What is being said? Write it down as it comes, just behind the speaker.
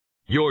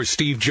Your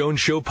Steve Jones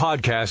Show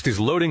podcast is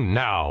loading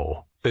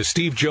now. The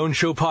Steve Jones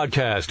Show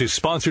podcast is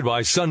sponsored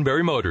by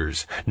Sunbury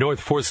Motors, North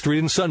 4th Street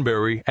in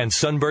Sunbury, and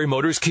Sunbury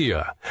Motors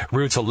Kia,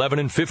 routes 11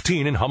 and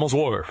 15 in Hummel's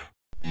Wharf.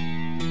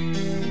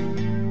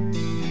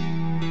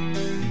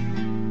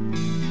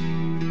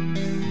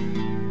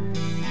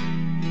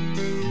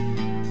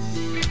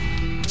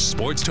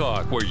 Sports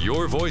talk where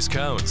your voice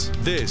counts.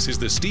 This is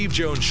the Steve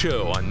Jones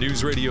Show on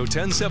News Radio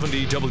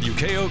 1070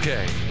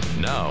 WKOK.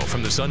 Now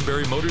from the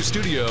Sunbury Motors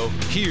Studio,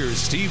 here's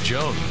Steve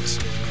Jones.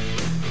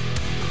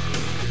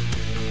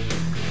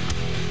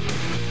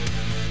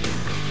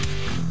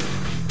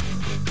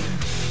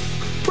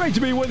 Great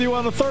to be with you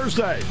on a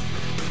Thursday.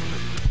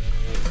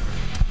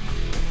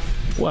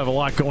 We'll have a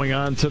lot going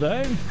on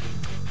today.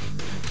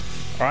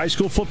 Our high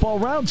school football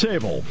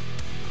roundtable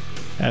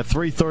at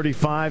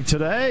 3:35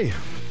 today.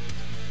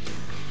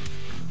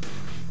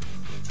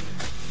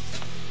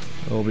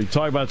 We'll be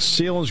talking about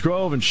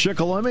Selinsgrove and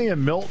Shikellamy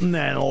and Milton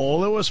and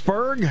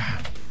Lewisburg.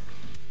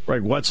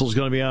 Greg Wetzel's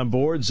going to be on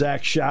board,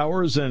 Zach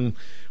Showers, and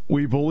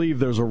we believe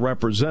there's a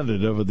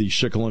representative of the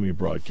Shikellamy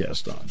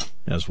broadcast on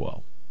as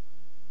well.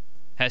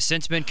 Has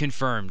since been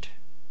confirmed.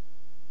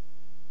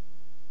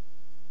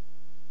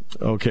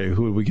 Okay,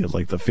 who would we get,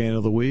 like the fan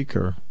of the week?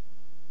 Or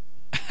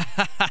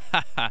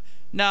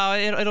No,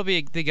 it'll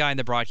be the guy in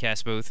the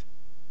broadcast booth.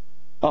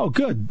 Oh,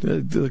 good.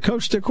 The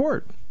coach to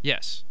court.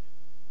 Yes.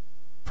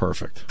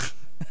 Perfect.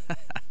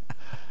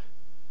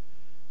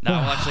 No,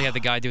 we'll actually have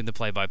the guy doing the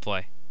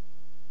play-by-play.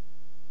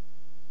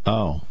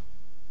 Oh.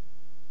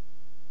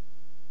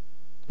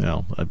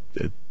 Well,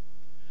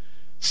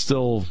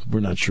 still, we're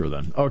not sure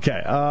then.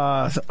 Okay.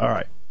 All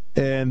right.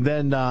 And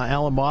then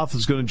Alan Moth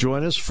is going to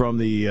join us from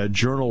the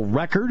Journal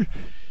Record,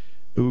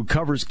 who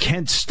covers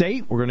Kent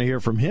State. We're going to hear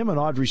from him, and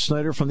Audrey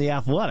Snyder from The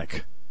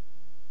Athletic,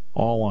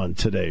 all on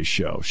today's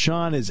show.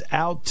 Sean is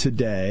out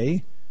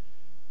today,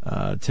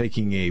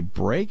 taking a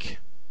break.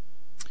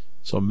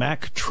 So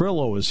Mac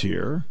Trillo is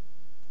here.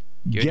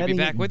 Good to be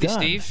back with you,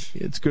 Steve.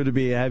 It's good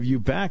to have you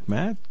back,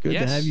 Matt. Good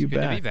to have you back.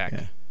 Good to be back.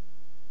 Yeah.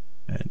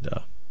 And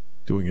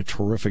doing a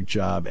terrific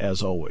job,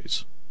 as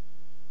always.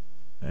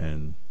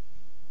 And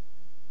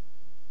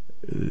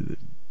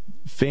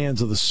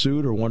fans of the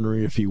suit are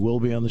wondering if he will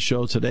be on the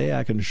show today.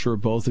 I can assure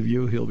both of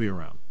you he'll be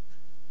around.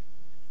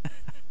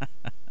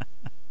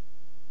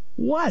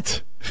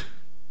 What?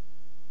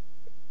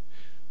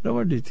 No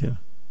one did you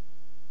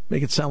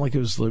make it sound like it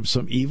was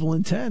some evil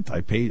intent.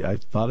 I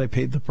thought I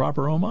paid the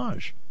proper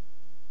homage.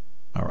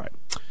 All right.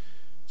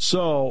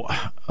 So,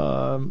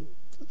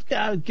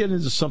 let's get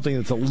into something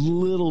that's a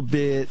little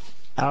bit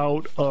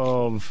out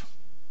of...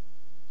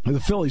 The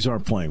Phillies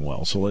aren't playing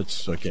well, so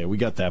we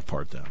got that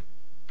part down.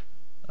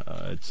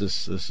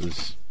 It's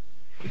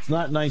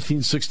not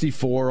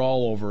 1964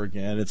 all over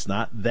again. It's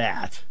not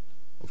that,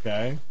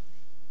 okay?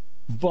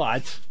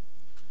 But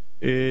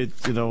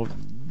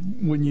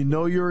when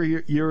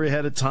you're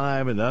ahead of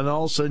time, and then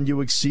all of a sudden you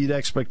exceed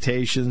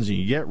expectations and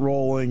you get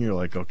rolling, you're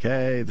like,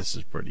 okay, this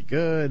is pretty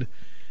good.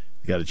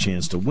 You got a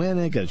chance to win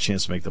it, got a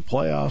chance to make the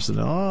playoffs, and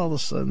then all of a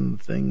sudden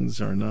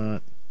things are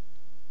not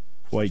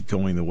quite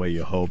going the way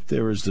you hoped.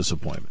 There is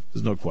disappointment.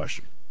 There's no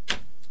question.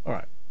 All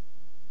right.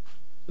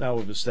 Now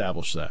we've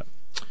established that.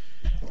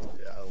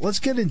 Let's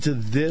get into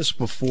this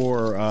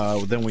before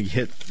then we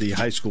hit the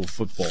high school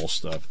football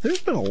stuff.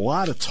 There's been a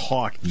lot of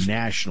talk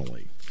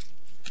nationally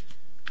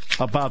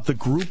about the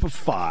group of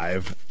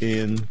five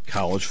in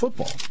college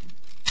football.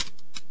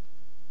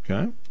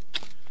 Okay?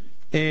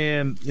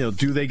 And,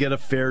 do they get a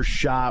fair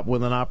shot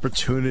with an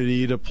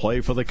opportunity to play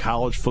for the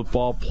college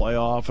football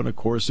playoff? And, of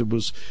course, it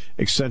was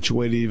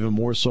accentuated even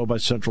more so by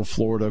Central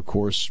Florida, of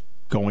course,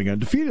 going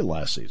undefeated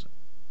last season.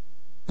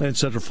 And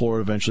Central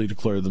Florida eventually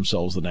declared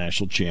themselves the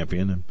national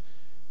champion, and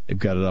they've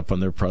got it up on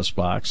their press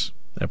box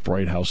at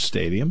Bright House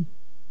Stadium.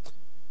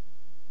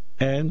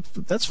 And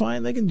that's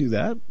fine. They can do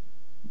that.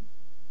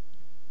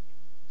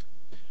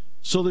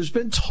 So there's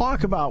been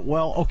talk about,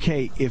 well,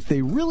 okay, if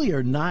they really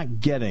are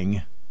not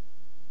getting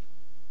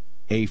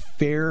a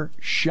fair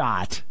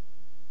shot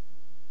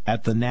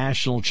at the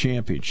national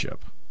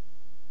championship,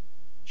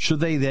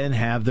 should they then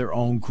have their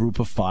own group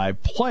of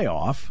five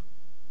playoff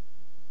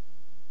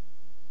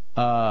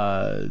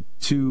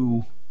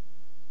to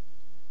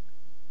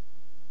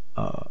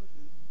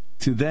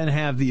then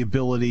have the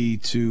ability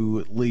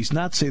to at least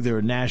not say they're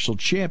a national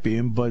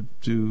champion, but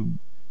to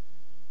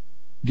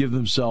give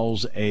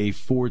themselves a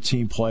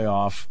 4-team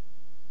playoff,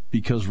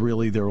 because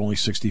really there are only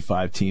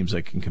 65 teams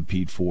that can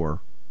compete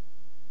for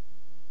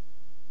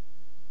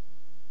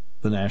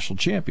the national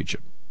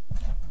championship.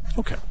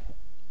 Okay.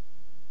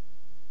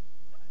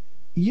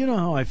 You know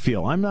how I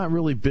feel. I'm not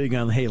really big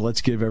on, hey,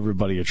 let's give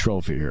everybody a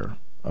trophy here.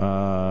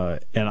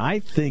 And I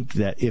think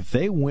that if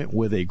they went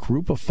with a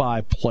group of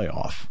five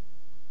playoff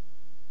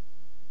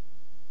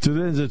to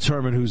then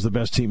determine who's the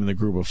best team in the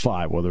group of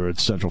five, whether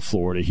it's Central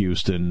Florida,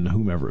 Houston,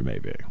 whomever it may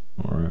be,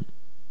 all right,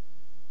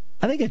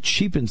 I think it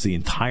cheapens the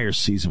entire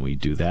season when you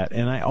do that.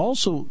 And I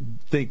also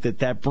think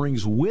that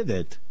brings with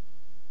it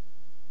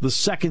the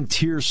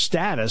second-tier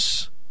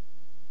status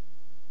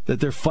that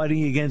they're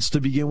fighting against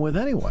to begin with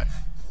anyway.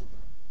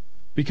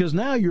 Because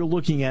now you're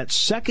looking at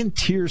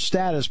second-tier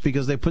status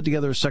because they put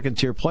together a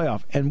second-tier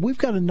playoff. And we've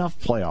got enough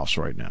playoffs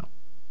right now.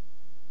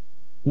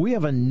 We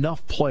have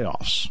enough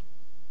playoffs.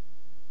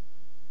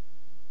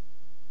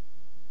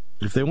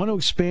 If they want to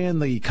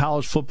expand the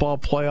college football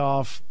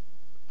playoff,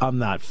 I'm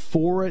not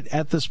for it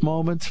at this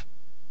moment.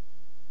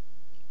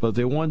 But if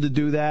they wanted to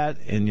do that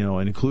and,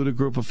 and include a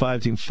group of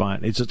 5 teams,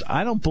 fine. It's just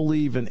I don't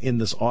believe in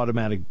this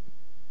automatic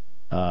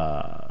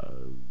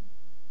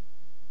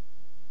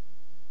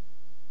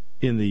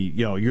in the,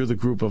 you're the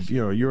group of,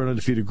 you're an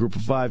undefeated group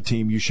of 5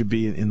 team, you should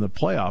be in the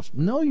playoff.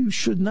 No, you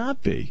should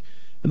not be.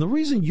 And the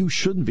reason you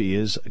shouldn't be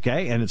is,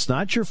 okay, and it's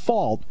not your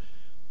fault,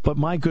 but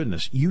my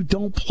goodness, you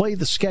don't play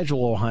the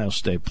schedule Ohio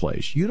State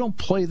plays. You don't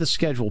play the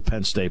schedule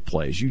Penn State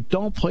plays. You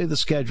don't play the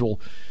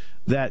schedule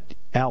that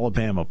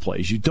Alabama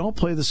plays. You don't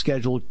play the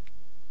schedule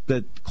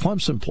that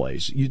Clemson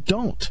plays. You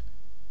don't.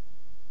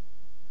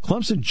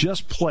 Clemson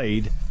just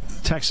played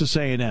Texas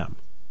A&M.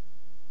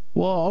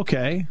 Well,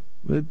 okay,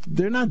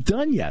 they're not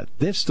done yet.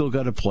 They've still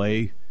got to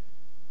play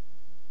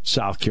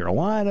South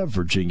Carolina,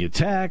 Virginia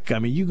Tech. I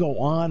mean, you go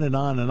on and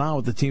on and on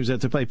with the teams that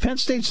have to play. Penn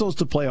State still has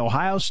to play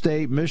Ohio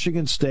State,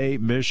 Michigan,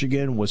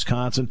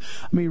 Wisconsin.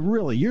 I mean,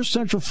 really, you're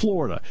Central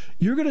Florida.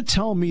 You're going to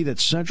tell me that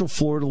Central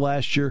Florida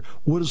last year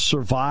would have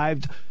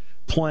survived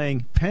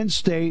playing Penn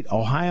State,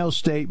 Ohio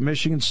State,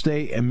 Michigan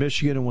State, and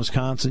Michigan and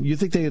Wisconsin? You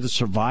think they had to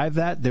survive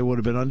that? They would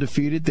have been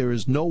undefeated? There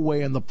is no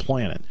way on the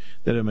planet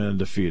they'd have been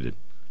undefeated.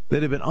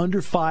 They'd have been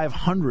under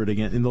 500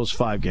 again in those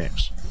 5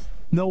 games.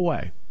 No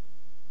way.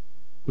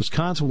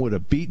 Wisconsin would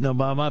have beaten them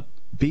up.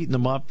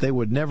 They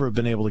would never have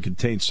been able to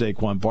contain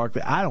Saquon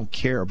Barkley. I don't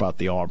care about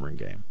the Auburn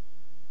game.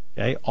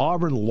 Okay?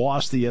 Auburn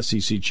lost the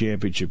SEC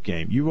championship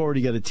game. You've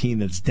already got a team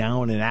that's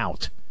down and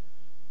out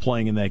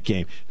playing in that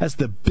game. That's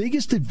the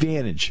biggest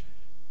advantage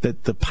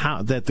that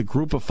the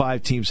group of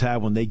 5 teams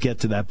have when they get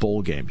to that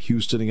bowl game.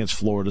 Houston against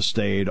Florida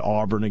State,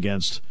 Auburn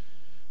against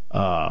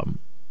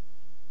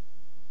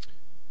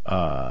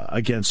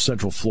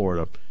Central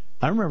Florida.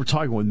 I remember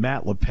talking with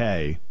Matt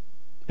LePay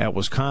at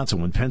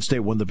Wisconsin when Penn State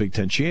won the Big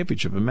Ten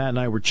championship, and Matt and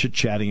I were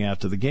chit-chatting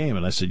after the game,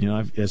 and I said,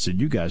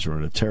 you guys are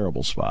in a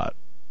terrible spot.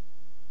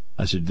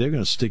 I said, they're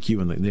going to stick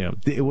you in the,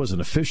 it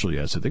wasn't official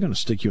yet. I said, they're going to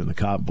stick you in the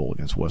Cotton Bowl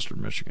against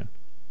Western Michigan.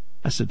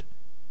 I said,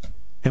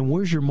 and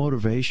where's your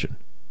motivation?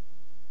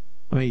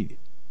 I mean,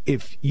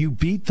 if you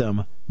beat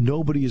them,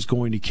 nobody is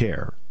going to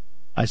care.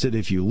 I said,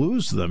 if you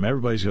lose to them,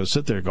 everybody's going to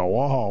sit there and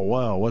go, oh,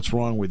 well, what's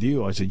wrong with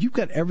you? I said, you've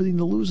got everything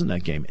to lose in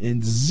that game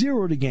and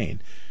 0 to gain.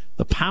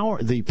 The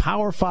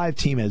Power 5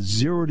 team has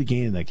 0 to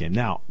gain in that game.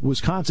 Now,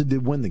 Wisconsin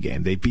did win the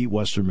game. They beat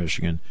Western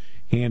Michigan,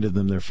 handed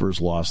them their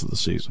first loss of the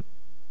season.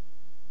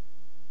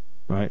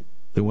 Right?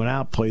 They went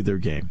out, played their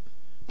game.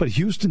 But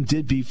Houston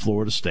did beat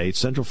Florida State.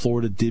 Central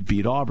Florida did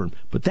beat Auburn.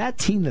 But that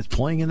team that's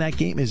playing in that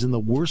game is in the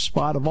worst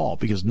spot of all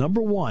because,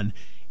 number one,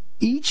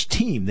 each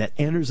team that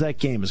enters that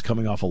game is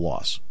coming off a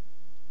loss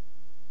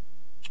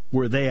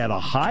where they had a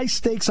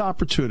high-stakes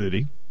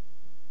opportunity.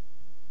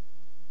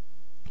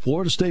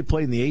 Florida State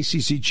played in the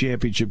ACC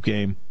championship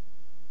game,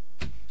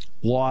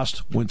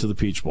 lost, went to the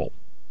Peach Bowl.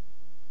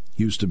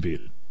 Houston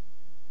beat it.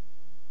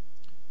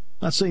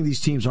 I'm not saying these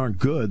teams aren't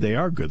good. They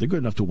are good. They're good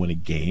enough to win a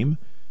game.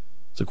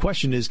 So the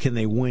question is, can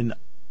they win,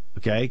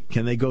 okay?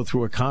 Can they go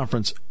through a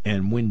conference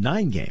and win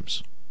 9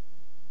 games?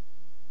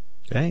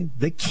 Okay?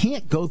 They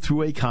can't go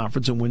through a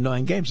conference and win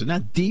 9 games. They're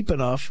not deep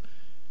enough,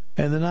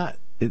 and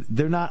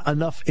they're not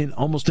enough in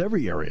almost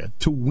every area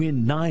to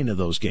win 9 of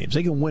those games.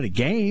 They can win a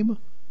game.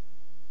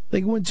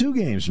 They can win 2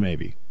 games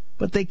maybe.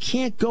 But they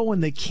can't go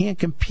and they can't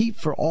compete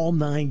for all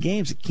 9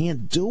 games. They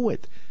can't do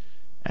it.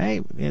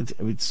 Hey,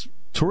 it's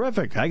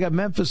terrific. I got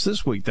Memphis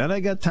this week. Then I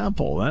got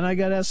Temple. Then I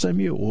got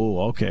SMU.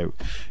 Oh, okay.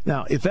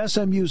 Now, if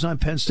SMU's on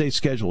Penn State's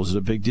schedule, is it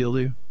a big deal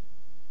to you?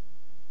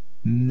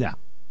 No.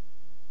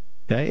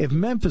 Okay. If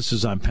Memphis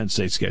is on Penn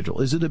State's schedule,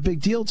 is it a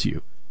big deal to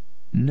you?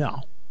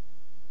 No.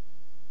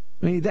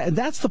 I mean,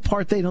 that's the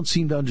part they don't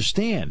seem to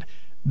understand.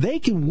 They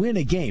can win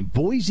a game.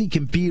 Boise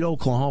can beat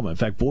Oklahoma. In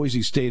fact,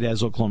 Boise State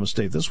has Oklahoma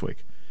State this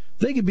week.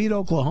 They can beat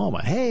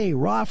Oklahoma. Hey,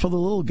 raw for the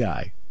little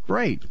guy.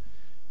 Great.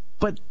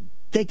 But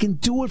they can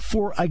do it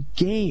for a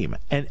game.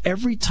 And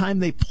every time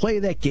they play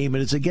that game,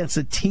 it is against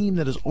a team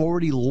that has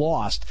already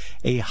lost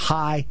a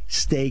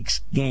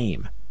high-stakes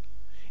game.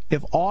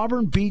 If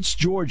Auburn beats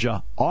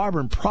Georgia,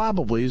 Auburn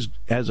probably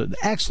has an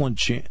excellent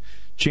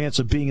chance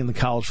of being in the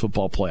college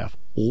football playoff.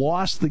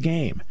 Lost the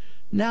game.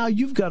 Now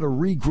you've got to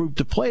regroup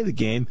to play the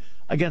game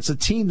against a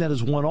team that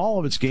has won all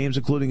of its games,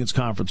 including its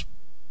conference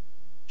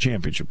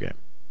championship game.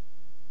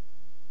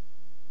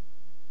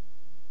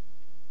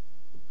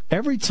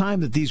 Every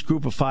time that these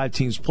group of 5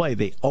 teams play,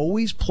 they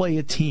always play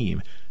a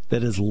team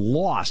that has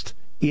lost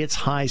its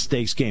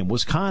high-stakes game.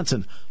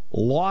 Wisconsin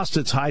lost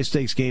its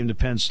high-stakes game to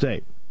Penn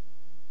State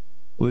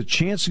with a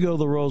chance to go to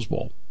the Rose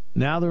Bowl.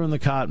 Now they're in the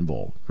Cotton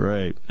Bowl.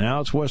 Great. Now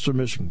it's Western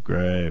Michigan.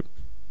 Great.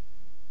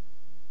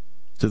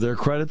 To their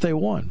credit, they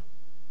won.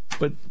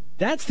 But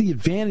that's the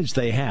advantage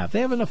they have. They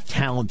have enough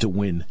talent to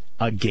win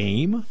a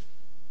game.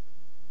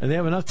 And they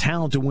have enough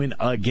talent to win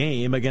a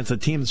game against a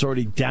team that's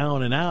already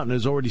down and out and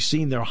has already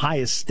seen their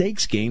highest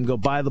stakes game go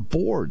by the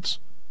boards.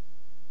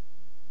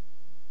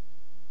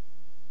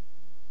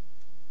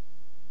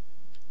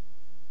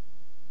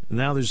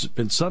 Now there's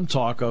been some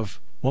talk of,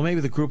 well,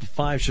 maybe the group of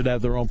 5 should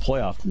have their own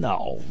playoff.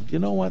 No, you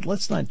know what?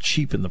 Let's not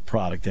cheapen the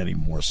product any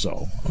more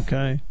so,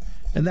 okay?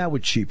 And that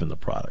would cheapen the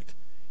product.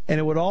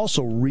 And it would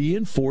also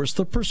reinforce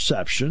the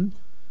perception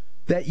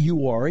that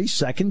you are a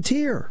second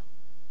tier.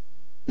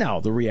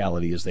 Now, the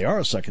reality is they are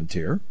a second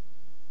tier.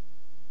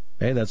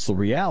 Hey, that's the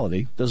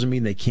reality. Doesn't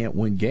mean they can't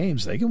win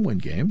games. They can win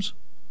games.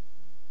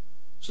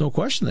 There's no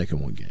question they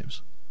can win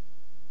games.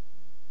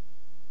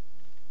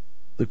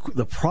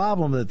 The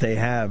problem that they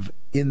have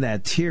in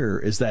that tier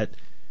is that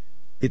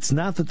it's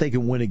not that they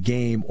can win a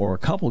game or a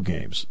couple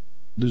games.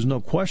 There's no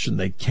question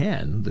they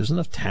can. There's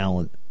enough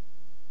talent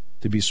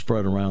to be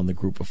spread around the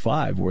group of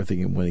 5 where they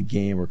can win a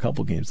game or a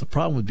couple games. The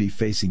problem would be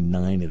facing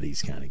 9 of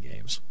these kind of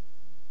games.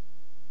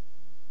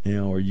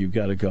 Or you've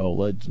got to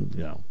go,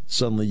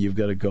 suddenly you've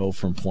got to go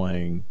from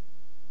playing,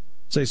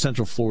 say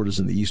Central Florida's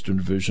in the Eastern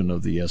Division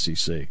of the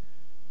SEC.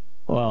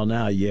 Well,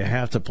 now you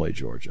have to play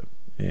Georgia,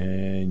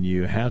 and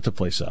you have to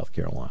play South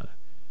Carolina,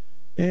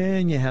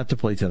 and you have to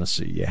play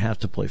Tennessee, you have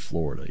to play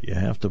Florida, you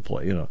have to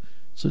play,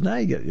 So now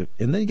you get,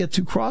 and then you get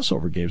 2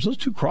 crossover games. Those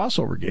 2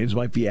 crossover games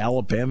might be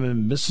Alabama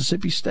and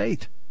Mississippi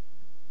State.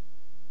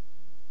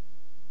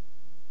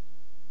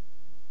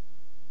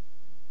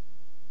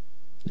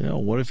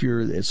 What if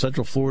you're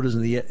Central Florida's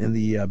in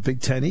the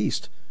Big Ten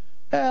East?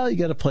 Well, you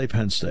got to play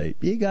Penn State.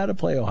 You got to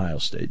play Ohio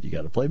State. You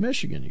got to play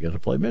Michigan. You got to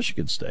play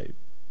Michigan State.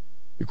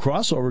 Your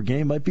crossover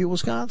game might be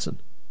Wisconsin.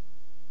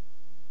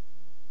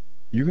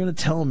 You're going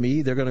to tell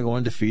me they're going to go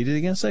undefeated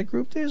against that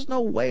group? There's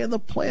no way on the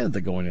planet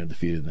they're going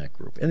undefeated in that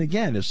group. And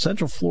again, if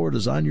Central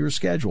Florida's on your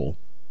schedule,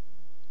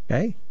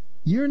 okay,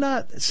 you're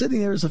not sitting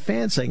there as a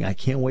fan saying, I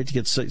can't wait to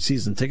get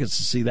season tickets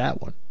to see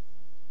that one.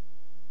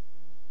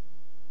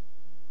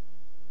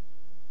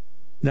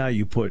 Now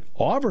you put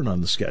Auburn on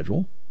the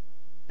schedule,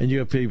 and you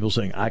have people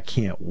saying, I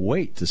can't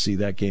wait to see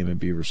that game in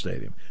Beaver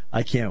Stadium.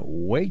 I can't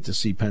wait to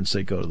see Penn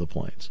State go to the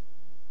Plains.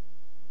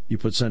 You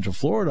put Central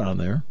Florida on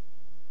there,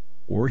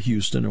 or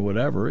Houston or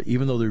whatever,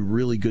 even though they're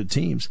really good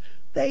teams,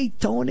 they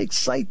don't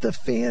excite the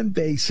fan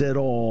base at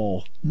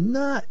all.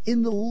 Not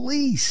in the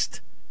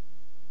least.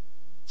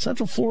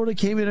 Central Florida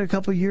came in a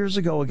couple years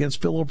ago against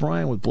Bill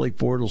O'Brien with Blake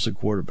Bortles at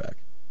quarterback.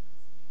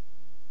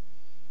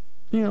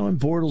 And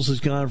Bortles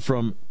has gone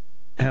from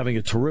having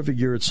a terrific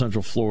year at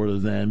Central Florida,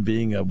 then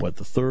being the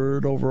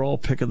 3rd overall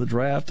pick of the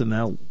draft, and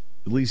now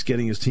at least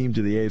getting his team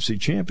to the AFC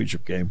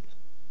Championship game,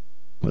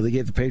 where they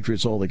gave the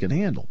Patriots all they could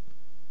handle.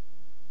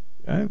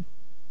 Okay?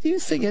 Do you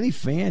think any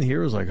fan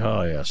here is like,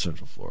 oh yeah,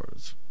 Central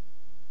Florida's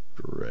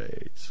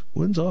great.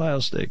 When's Ohio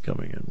State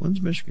coming in?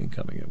 When's Michigan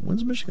coming in?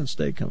 When's Michigan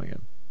State coming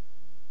in?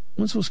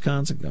 When's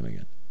Wisconsin coming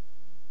in?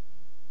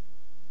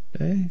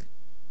 Okay?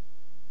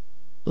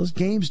 Those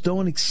games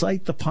don't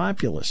excite the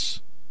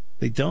populace.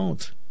 They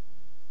don't.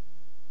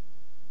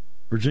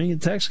 Virginia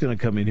Tech's going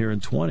to come in here in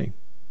 20.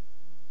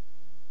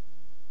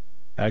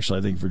 Actually,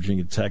 I think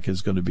Virginia Tech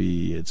is going to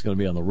be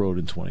on the road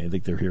in 20. I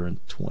think they're here in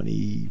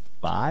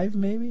 25,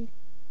 maybe?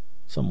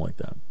 Something like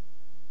that.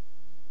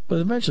 But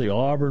eventually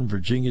Auburn,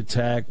 Virginia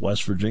Tech,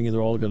 West Virginia, they're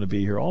all going to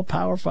be here. All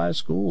Power 5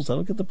 schools.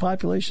 That'll get the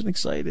population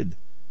excited.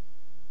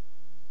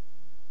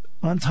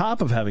 On top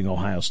of having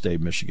Ohio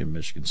State,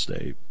 Michigan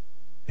State,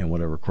 and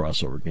whatever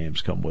crossover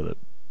games come with it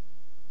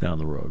down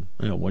the road.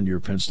 1 year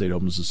Penn State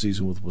opens the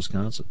season with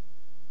Wisconsin.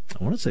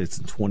 I want to say it's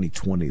in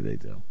 2020 they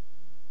do.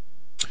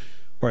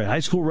 All right, high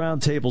school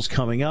roundtables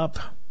coming up.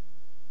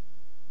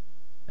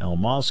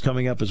 Alan Moss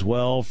coming up as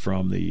well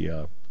from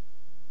the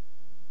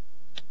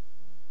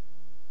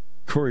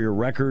Courier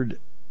Record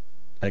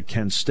at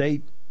Kent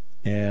State,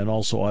 and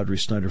also Audrey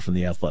Snyder from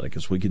The Athletic.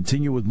 As we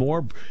continue with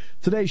more,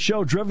 today's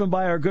show driven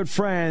by our good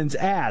friends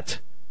at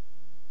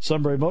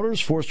Sunbury Motors,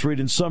 4th Street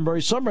in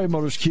Sunbury. Sunbury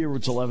Motors Kia,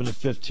 routes 11 and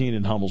 15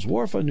 in Hummel's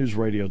Wharf on News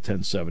Radio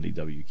 1070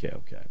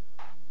 WKOK.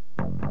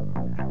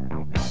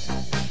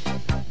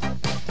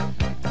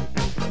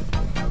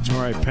 All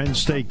right, Penn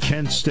State,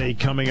 Kent State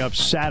coming up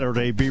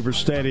Saturday, Beaver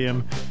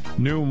Stadium.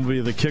 Noon will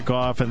be the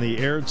kickoff, and the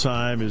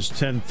airtime is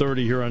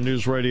 10:30 here on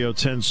News Radio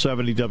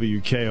 1070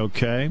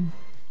 WKOK.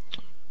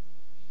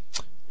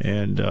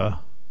 And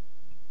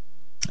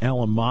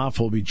Alan Moff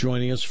will be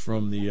joining us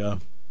from the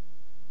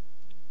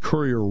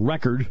Courier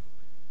Record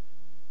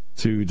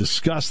to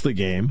discuss the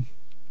game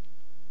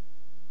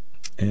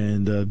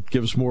and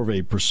give us more of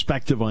a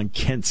perspective on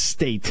Kent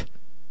State.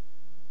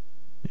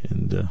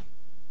 And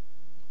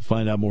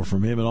find out more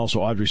from him. And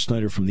also Audrey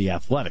Snyder from The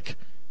Athletic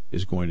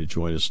is going to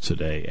join us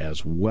today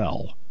as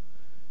well.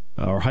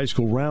 Our high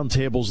school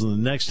roundtables in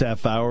the next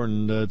half hour,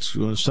 and it's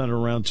going to center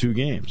around 2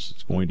 games.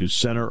 It's going to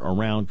center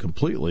around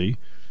completely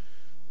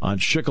on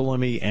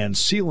Shikellamy and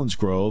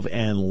Selinsgrove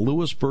and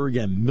Lewisburg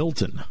and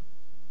Milton.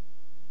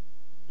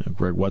 And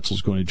Greg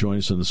Wetzel's going to join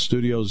us in the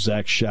studio.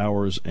 Zach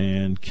Showers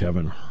and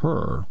Kevin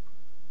Herr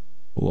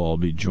will all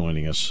be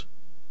joining us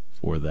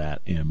for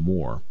that and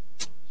more.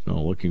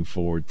 So looking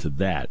forward to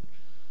that.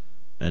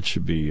 That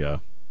should be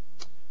a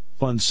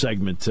fun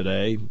segment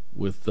today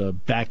with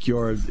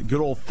good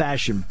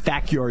old-fashioned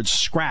backyard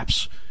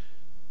scraps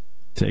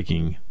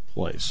taking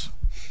place.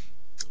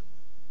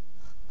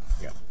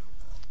 Yeah.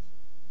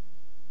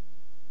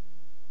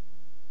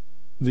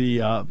 The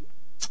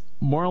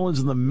Marlins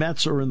and the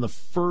Mets are in the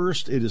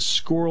first. It is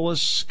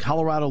scoreless.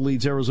 Colorado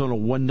leads Arizona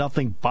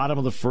 1-0. Bottom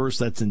of the first.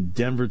 That's in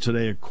Denver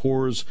today at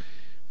Coors.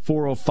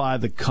 4:05,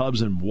 the Cubs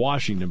and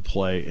Washington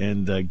play.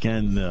 And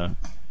again,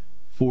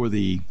 for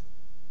the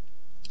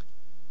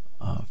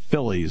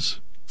Phillies,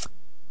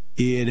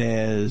 it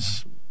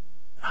is,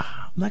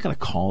 I'm not going to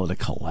call it a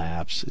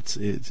collapse.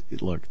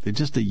 Look, they're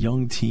just a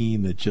young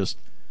team that just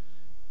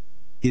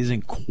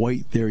isn't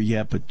quite there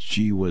yet, but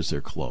gee whiz,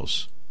 they're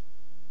close.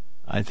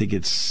 I think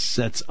it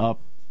sets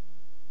up,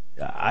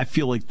 I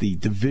feel like the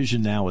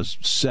division now is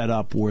set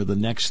up where the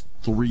next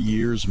 3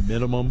 years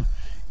minimum,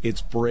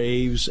 it's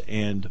Braves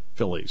and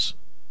Phillies.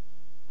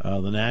 The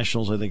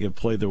Nationals, I think, have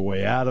played their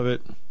way out of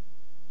it.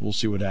 We'll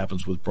see what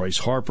happens with Bryce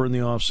Harper in the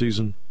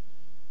offseason.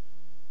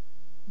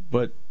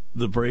 But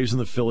the Braves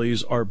and the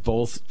Phillies are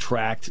both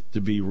tracked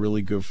to be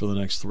really good for the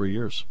next 3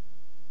 years.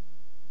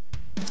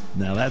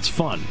 Now, that's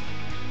fun.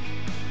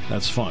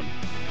 That's fun.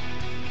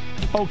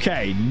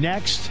 Okay,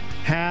 next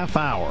half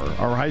hour,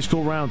 our high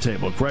school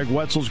roundtable. Craig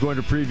Wetzel's going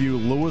to preview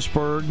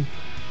Lewisburg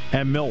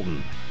and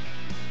Milton.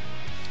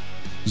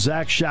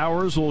 Zach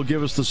Showers will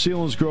give us the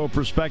Selinsgrove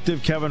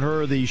perspective. Kevin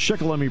Herr, the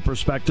Shikellamy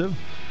perspective.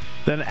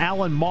 Then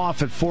Alan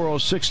Moff at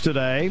 4:06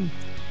 today.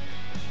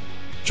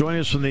 Join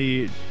us from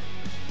the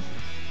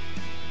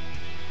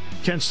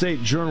Kent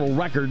State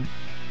Journal-Record.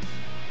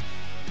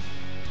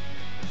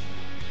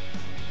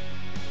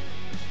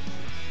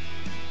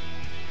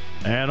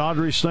 And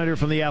Audrey Snyder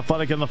from The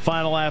Athletic in the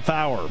final half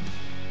hour.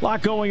 A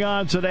lot going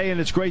on today,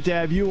 and it's great to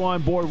have you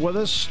on board with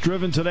us.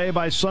 Driven today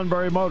by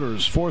Sunbury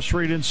Motors, 4th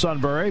Street in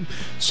Sunbury.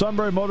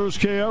 Sunbury Motors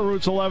Kia,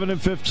 routes 11 and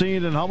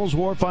 15 in Hummel's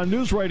Wharf on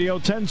News Radio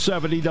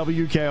 1070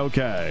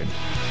 WKOK.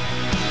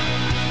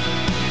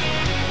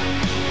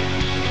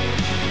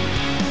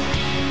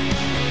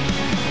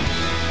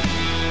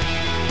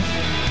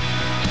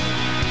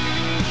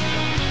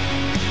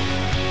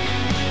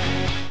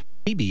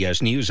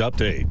 CBS News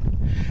Update.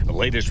 The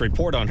latest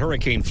report on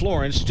Hurricane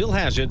Florence still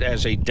has it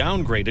as a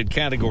downgraded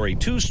Category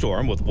 2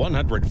 storm with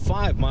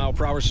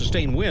 105-mile-per-hour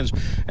sustained winds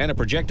and a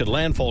projected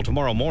landfall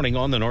tomorrow morning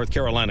on the North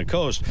Carolina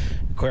coast.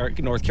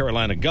 North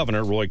Carolina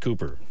Governor Roy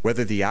Cooper.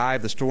 Whether the eye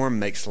of the storm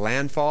makes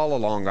landfall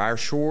along our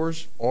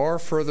shores or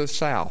further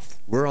south,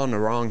 we're on the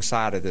wrong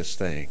side of this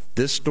thing.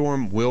 This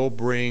storm will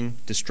bring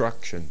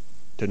destruction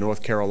to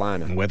North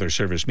Carolina. Weather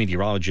Service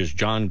meteorologist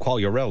John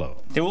Quagliarello.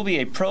 There will be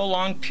a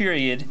prolonged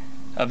period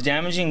of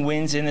damaging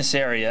winds in this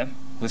area,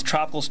 with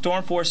tropical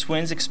storm force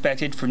winds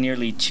expected for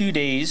nearly 2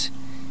 days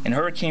and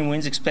hurricane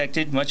winds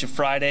expected much of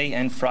Friday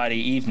and Friday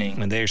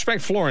evening. And they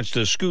expect Florence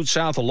to scoot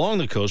south along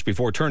the coast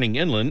before turning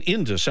inland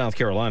into South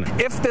Carolina.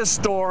 If this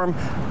storm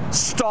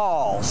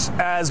stalls,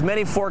 as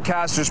many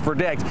forecasters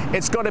predict,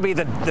 it's going to be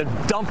the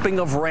dumping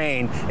of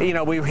rain. You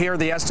know, we hear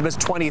the estimates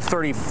 20,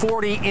 30,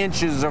 40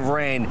 inches of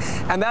rain,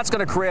 and that's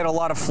going to create a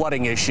lot of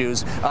flooding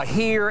issues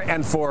here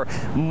and for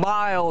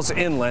miles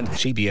inland.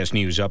 CBS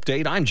News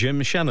Update, I'm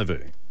Jim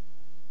Chenevey.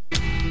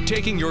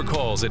 Taking your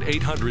calls at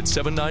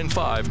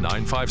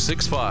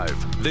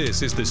 800-795-9565.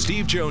 This is The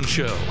Steve Jones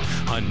Show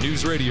on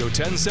News Radio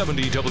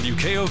 1070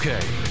 WKOK.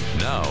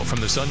 Now,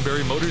 from the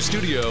Sunbury Motors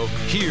Studio,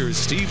 here's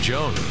Steve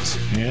Jones.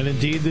 And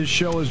indeed, this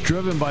show is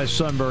driven by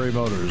Sunbury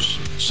Motors.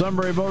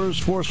 Sunbury Motors,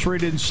 4th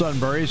Street in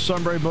Sunbury.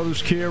 Sunbury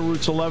Motors Kia,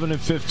 routes 11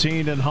 and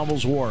 15 in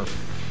Hummel's Wharf.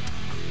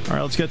 All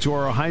right, let's get to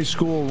our high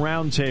school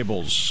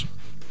roundtables.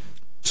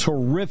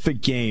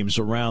 Terrific games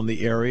around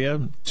the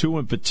area. Two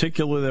in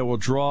particular that will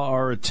draw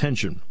our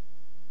attention.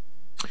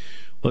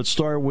 Let's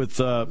start with,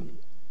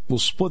 we'll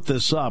split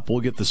this up. We'll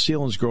get the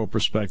Selinsgrove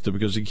perspective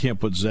because you can't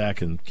put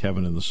Zach and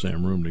Kevin in the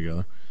same room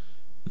together.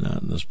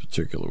 Not in this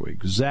particular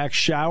week. Zach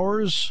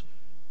Showers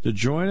to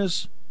join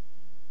us.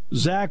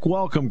 Zach,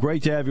 welcome.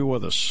 Great to have you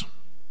with us.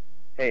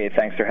 Hey,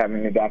 thanks for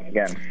having me back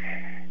again.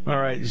 All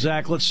right,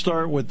 Zach, let's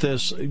start with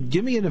this.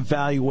 Give me an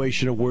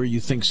evaluation of where you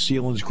think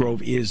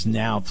Selinsgrove is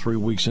now 3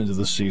 weeks into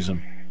the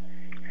season.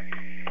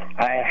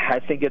 I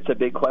think it's a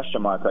big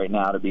question mark right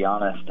now, to be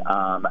honest.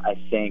 I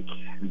think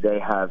they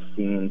have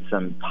seen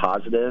some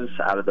positives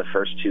out of the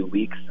first 2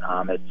 weeks.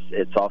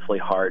 It's awfully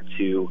hard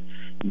to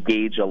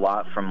gauge a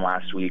lot from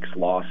last week's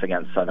loss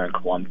against Southern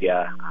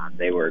Columbia.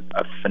 They were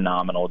a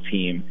phenomenal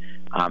team,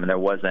 and there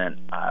wasn't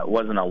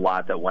a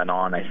lot that went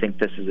on. I think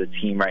this is a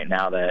team right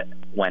now that,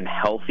 when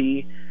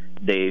healthy,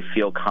 they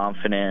feel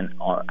confident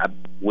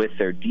with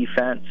their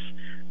defense.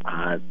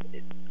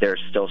 They're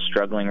still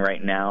struggling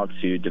right now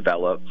to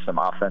develop some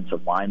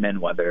offensive linemen,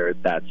 whether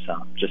that's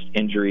just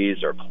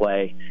injuries or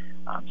play.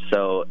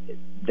 So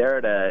they're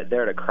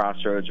at a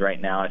crossroads right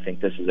now. I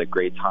think this is a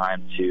great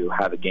time to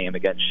have a game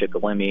against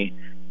Shikellamy,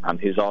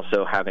 who's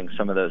also having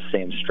some of those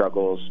same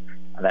struggles,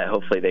 that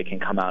hopefully they can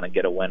come out and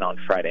get a win on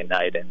Friday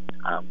night and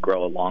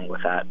grow along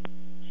with that.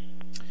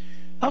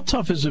 How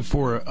tough is it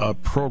for a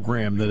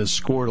program that has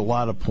scored a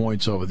lot of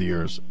points over the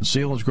years?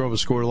 Selinsgrove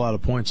has scored a lot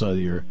of points over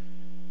the year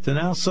to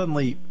now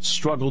suddenly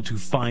struggle to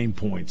find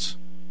points.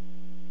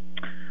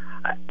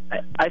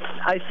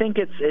 I think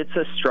it's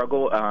a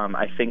struggle.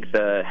 I think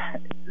the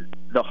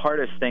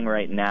hardest thing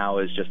right now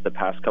is just the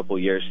past couple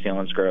of years,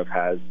 Selinsgrove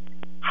has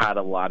had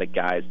a lot of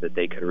guys that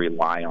they could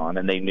rely on,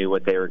 and they knew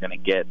what they were going to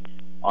get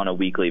on a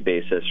weekly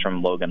basis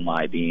from Logan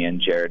Libby and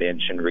Jared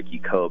Inch and Ricky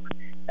Cope.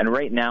 And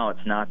right now,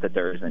 it's not that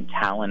there isn't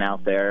talent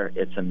out there.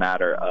 It's a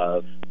matter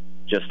of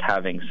just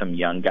having some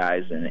young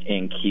guys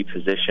in key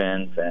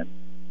positions and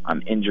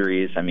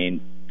injuries. I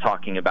mean,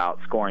 talking about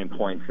scoring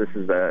points,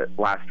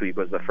 last week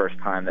was the first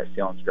time that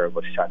Selinsgrove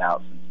was shut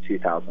out since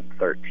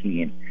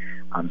 2013.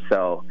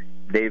 So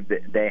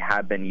they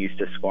have been used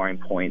to scoring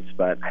points,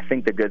 but I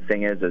think the good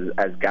thing is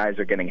as guys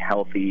are getting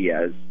healthy,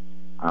 as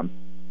some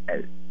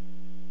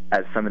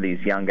of these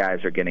young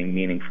guys are getting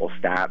meaningful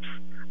snaps,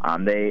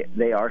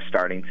 they are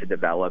starting to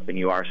develop, and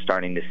you are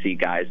starting to see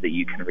guys that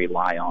you can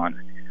rely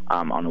on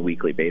a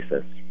weekly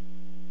basis.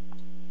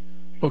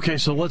 Okay,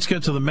 so let's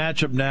get to the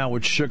matchup now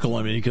with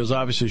Shikellamy, because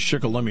obviously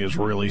Shikellamy has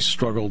really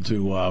struggled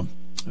to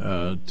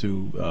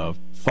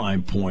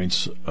find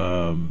points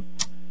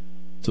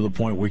to the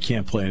point we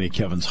can't play any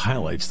Kevin's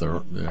highlights.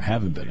 There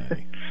haven't been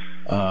any.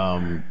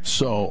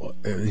 So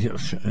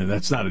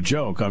that's not a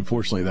joke.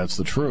 Unfortunately, that's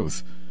the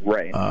truth.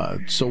 Right.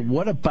 So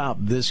what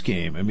about this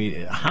game? I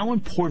mean, how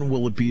important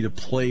will it be to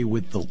play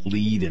with the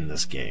lead in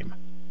this game?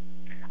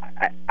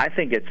 I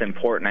think it's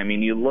important. I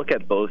mean, you look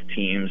at both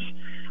teams.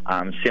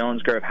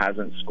 Selinsgrove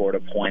hasn't scored a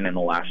point in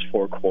the last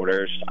 4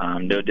 quarters.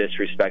 No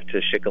disrespect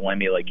to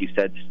Shikellamy, like you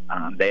said,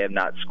 they have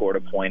not scored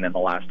a point in the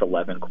last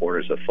 11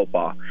 quarters of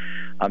football.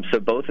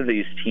 So both of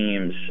these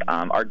teams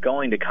are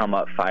going to come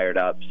up fired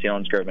up.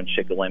 Selinsgrove and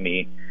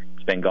Shikellamy,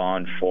 it's been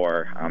gone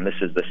for, this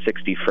is the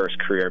 61st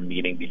career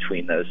meeting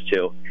between those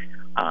two.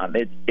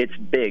 It's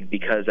big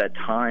because at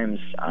times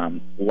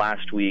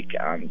last week,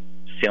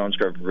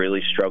 Selinsgrove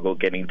really struggled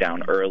getting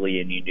down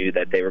early, and you knew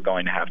that they were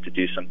going to have to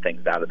do some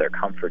things out of their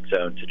comfort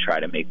zone to try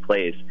to make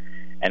plays,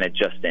 and it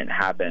just didn't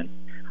happen.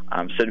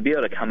 So to be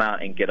able to come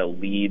out and get a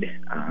lead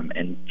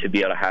and to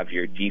be able to have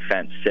your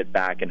defense sit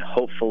back and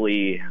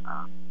hopefully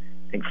I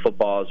think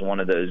football is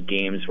one of those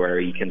games where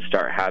you can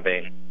start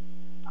having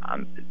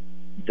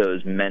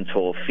those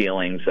mental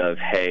feelings of,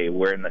 hey,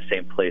 we're in the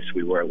same place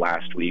we were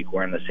last week,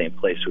 we're in the same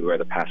place we were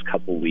the past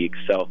couple weeks.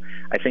 So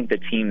I think the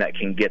team that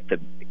can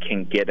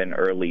get an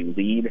early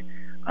lead,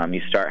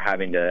 you start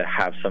having to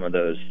have some of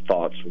those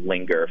thoughts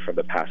linger for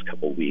the past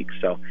couple weeks.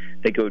 So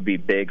I think it would be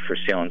big for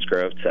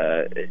Selinsgrove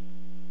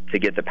to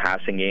get the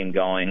passing game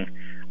going.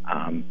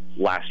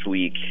 Last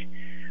week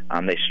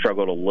they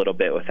struggled a little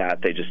bit with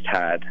that. They just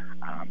had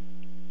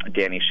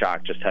Danny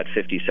Schock just had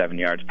 57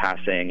 yards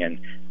passing, and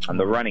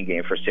the running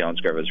game for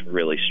Selinsgrove has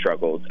really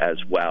struggled as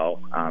well.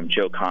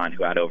 Joe Kahn,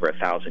 who had over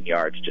 1,000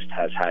 yards, just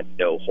has had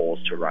no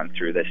holes to run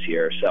through this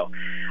year. So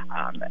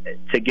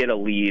to get a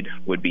lead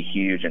would be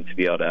huge, and to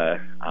be able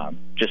to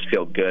just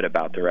feel good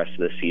about the rest of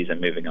the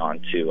season moving on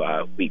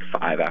to week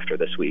 5 after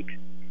this week.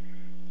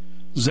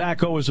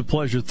 Zach, always a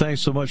pleasure.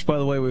 Thanks so much. By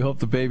the way, we hope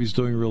the baby's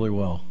doing really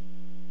well.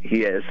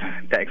 He is.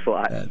 Thanks a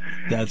lot.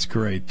 That's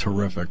great.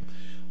 Terrific.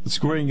 Let's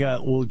bring.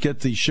 We'll get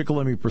the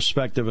Shikellamy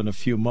perspective in a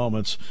few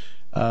moments.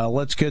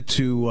 Let's get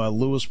to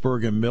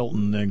Lewisburg and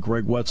Milton, and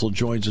Greg Wetzel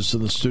joins us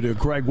in the studio.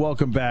 Greg,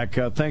 welcome back.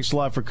 Thanks a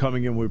lot for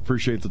coming in. We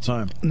appreciate the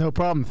time. No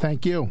problem.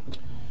 Thank you.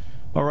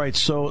 All right,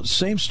 so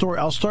same story.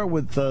 I'll start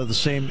with the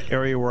same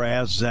area where I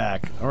asked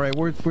Zach. All right,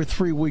 we're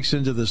 3 weeks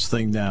into this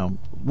thing now.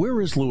 Where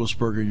is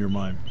Lewisburg in your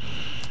mind?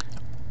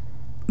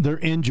 They're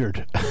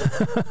injured.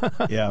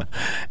 Yeah.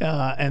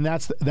 And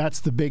that's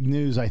the big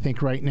news, I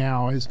think, right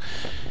now is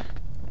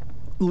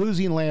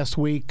losing last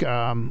week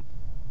and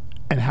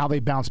how they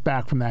bounced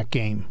back from that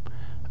game.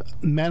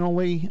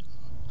 Mentally,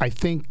 I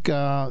think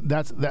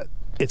that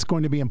it's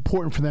going to be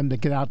important for them to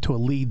get out to a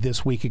lead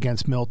this week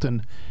against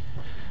Milton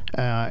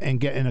and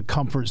get in a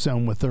comfort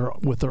zone with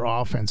their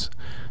offense.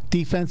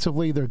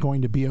 Defensively, they're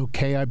going to be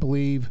okay, I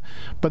believe,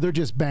 but they're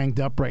just banged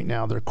up right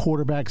now. Their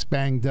quarterback's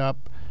banged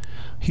up.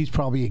 He's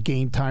probably a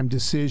game-time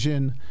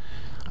decision.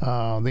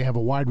 They have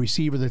a wide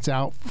receiver that's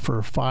out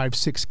for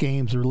 5-6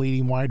 games, their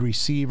leading wide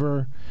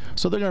receiver.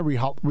 So they're going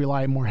to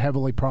rely more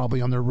heavily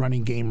probably on their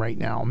running game right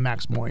now,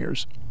 Max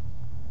Moyers.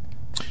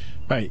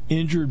 Right,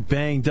 injured,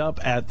 banged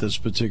up at this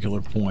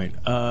particular point.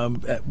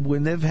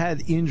 When they've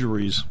had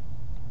injuries,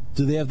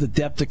 do they have the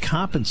depth to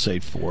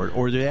compensate for it,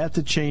 or do they have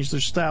to change their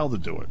style to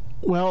do it?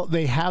 Well,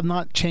 they have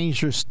not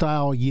changed their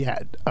style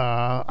yet.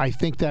 I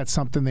think that's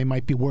something they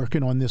might be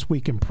working on this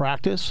week in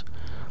practice.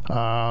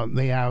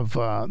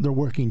 They're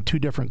working 2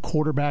 different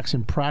quarterbacks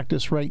in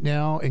practice right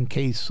now in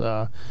case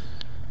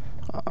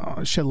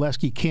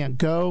Shedleski can't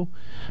go.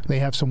 They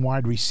have some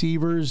wide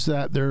receivers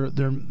that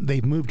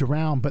they've moved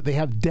around, but they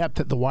have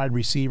depth at the wide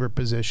receiver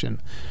position,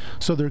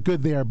 so they're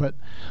good there. But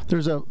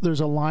there's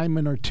a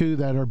lineman or 2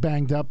 that are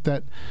banged up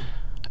that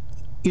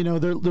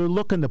they're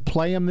looking to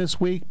play him this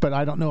week, but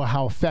I don't know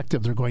how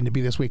effective they're going to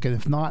be this week. And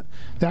if not,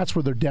 that's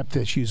where their depth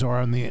issues are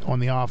on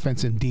the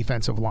offense and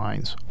defensive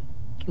lines.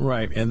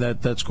 Right, and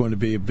that's going to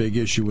be a big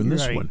issue in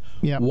this one.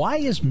 Yep. Why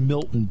is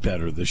Milton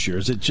better this year?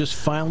 Is it just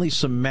finally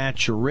some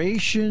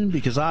maturation?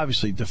 Because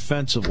obviously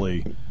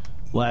defensively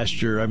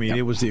last year,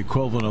 it was the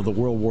equivalent of the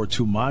World War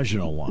II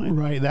Maginot line.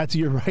 Right,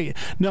 you're right.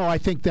 No, I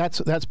think that's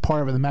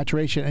part of it, the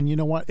maturation. And you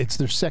know what? It's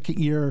their second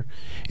year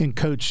in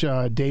Coach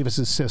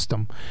Davis's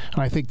system,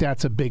 and I think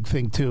that's a big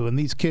thing too. And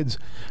these kids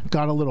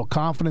got a little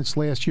confidence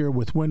last year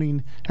with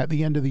winning at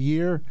the end of the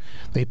year.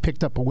 They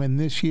picked up a win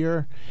this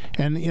year,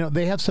 and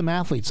they have some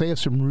athletes. They have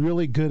some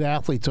really good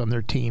athletes on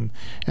their team,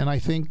 and I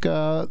think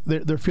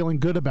they're feeling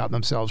good about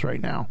themselves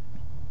right now.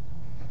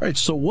 All right,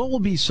 so what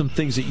will be some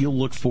things that you'll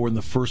look for in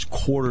the first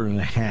quarter and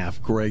a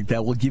half, Greg,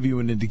 that will give you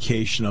an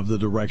indication of the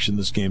direction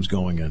this game's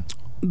going in?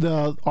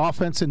 The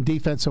offense and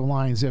defensive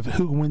lines,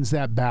 who wins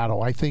that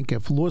battle. I think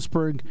if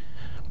Lewisburg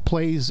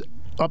plays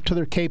up to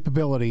their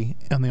capability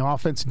on the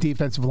offense and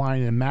defensive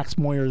line and Max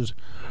Moyers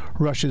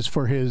rushes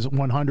for his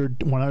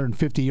 100,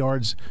 150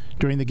 yards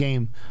during the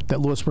game, that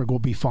Lewisburg will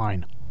be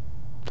fine.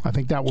 I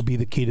think that will be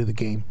the key to the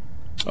game.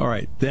 All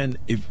right, then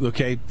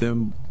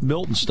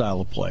Milton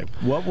style of play.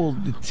 What will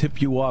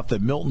tip you off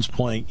that Milton's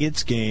playing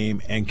its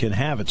game and can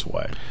have its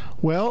way?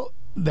 Well,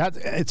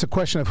 it's a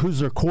question of who's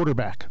their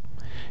quarterback.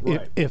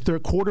 Right. If their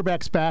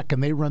quarterback's back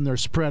and they run their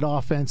spread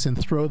offense and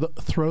throw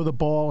the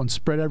ball and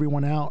spread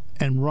everyone out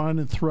and run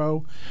and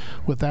throw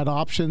with that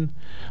option,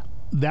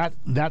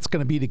 that's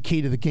going to be the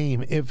key to the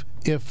game. If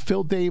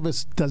Phil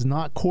Davis does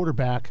not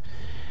quarterback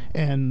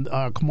and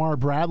Kamar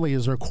Bradley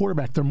is their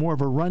quarterback, they're more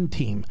of a run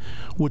team,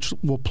 which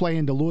will play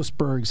into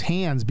Lewisburg's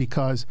hands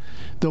because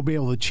they'll be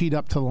able to cheat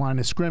up to the line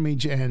of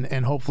scrimmage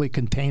and hopefully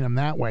contain them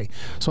that way.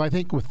 So I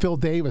think with Phil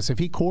Davis, if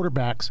he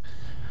quarterbacks,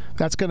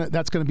 that's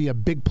gonna be a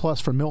big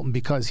plus for Milton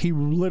because he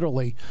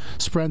literally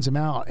spreads them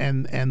out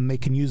and they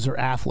can use their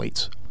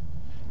athletes.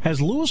 Has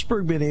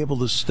Lewisburg been able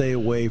to stay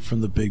away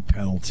from the big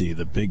penalty,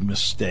 the big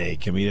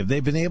mistake? Have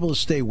they been able to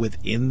stay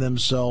within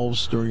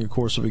themselves during the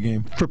course of a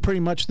game? For pretty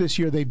much this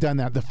year, they've done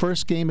that. The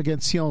first game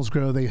against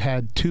Selinsgrove, they've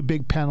had 2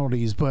 big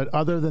penalties, but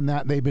other than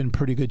that, they've been in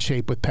pretty good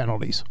shape with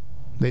penalties.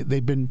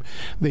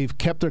 They've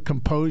kept their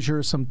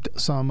composure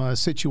some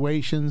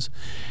situations,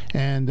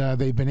 and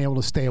they've been able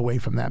to stay away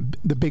from that,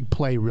 the big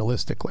play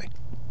realistically.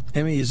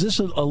 Is this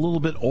a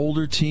little bit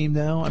older team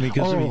now?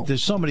 Because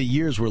there's so many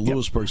years where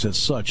Lewisburg's had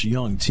such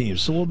young teams.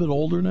 It's a little bit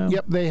older now?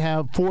 Yep, they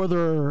have 4 of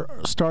their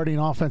starting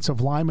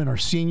offensive linemen are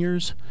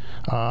seniors.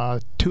 2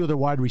 of their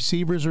wide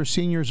receivers are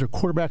seniors. Their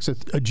quarterback's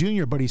a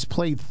junior, but he's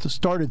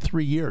started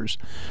 3 years.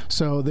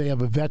 So they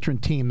have a veteran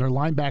team. Their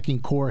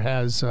linebacking core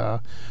has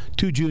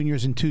 2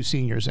 juniors and 2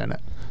 seniors in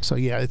it. So,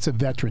 yeah, it's a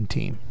veteran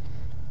team.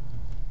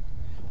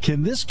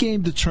 Can this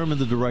game determine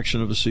the direction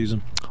of a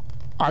season?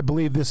 I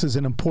believe this is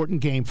an important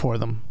game for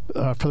them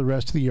for the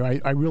rest of the year.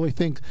 I really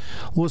think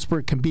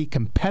Lewisburg can be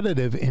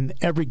competitive in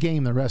every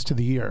game the rest of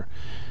the year.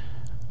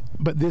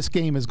 But this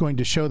game is going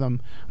to show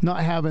them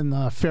not having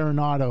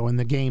Farinado in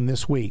the game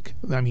this week.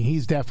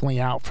 He's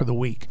definitely out for the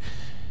week.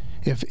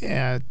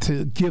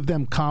 To give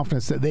them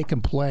confidence that they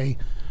can play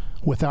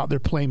without their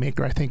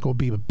playmaker, I think will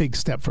be a big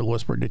step for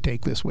Lewisburg to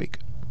take this week.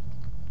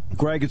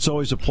 Greg, it's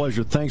always a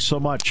pleasure. Thanks so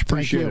much.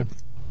 Appreciate it.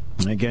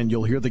 Again,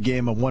 you'll hear the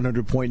game of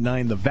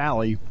 100.9 The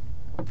Valley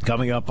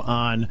coming up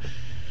on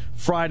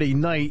Friday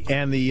night,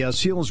 and the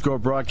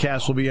Selinsgrove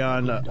broadcast will be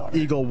on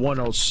Eagle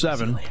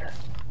 107.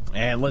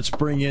 And let's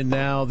bring in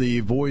now the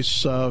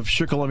voice of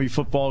Shikellamy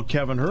football,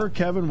 Kevin Hur.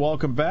 Kevin,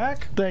 welcome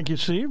back. Thank you,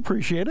 Steve.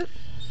 Appreciate it.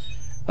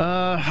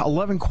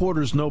 11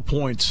 quarters, no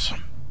points.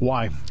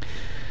 Why?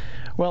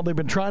 Well, they've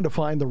been trying to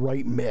find the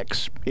right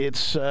mix.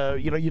 It's,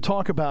 you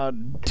talk about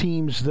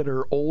teams that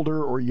are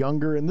older or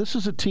younger, and this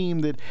is a team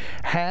that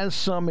has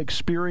some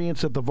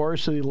experience at the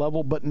varsity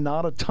level, but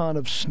not a ton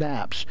of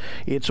snaps.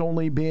 It's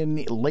only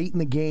been late in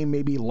the game,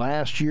 maybe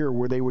last year,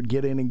 where they would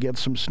get in and get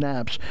some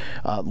snaps.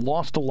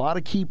 Lost a lot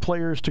of key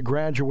players to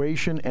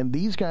graduation, and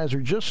these guys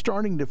are just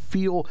starting to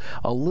feel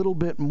a little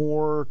bit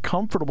more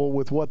comfortable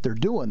with what they're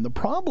doing. The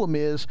problem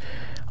is,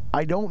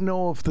 I don't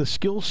know if the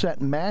skill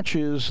set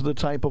matches the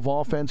type of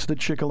offense that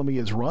Shikellamy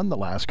has run the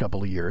last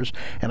couple of years,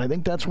 and I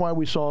think that's why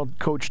we saw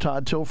Coach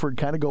Todd Tilford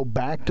kind of go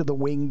back to the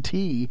wing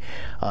tee,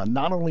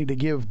 not only to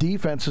give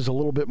defenses a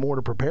little bit more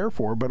to prepare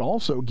for, but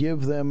also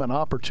give them an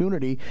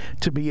opportunity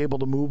to be able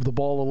to move the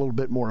ball a little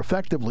bit more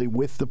effectively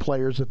with the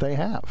players that they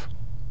have.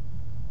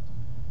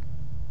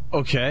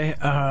 Okay,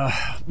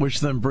 which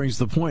then brings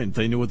the point.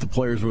 They knew what the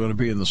players were going to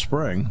be in the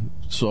spring.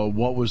 So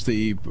what was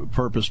the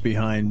purpose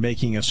behind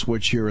making a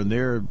switch here and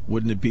there?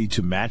 Wouldn't it be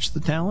to match the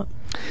talent?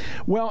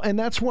 Well, and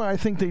that's why I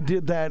think they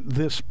did that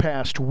this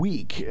past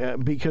week,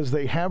 because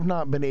they have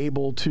not been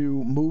able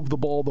to move the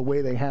ball the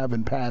way they have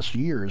in past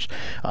years.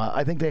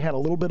 I think they had a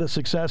little bit of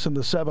success in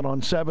the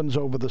 7-on-7s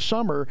over the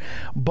summer,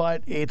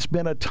 but it's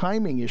been a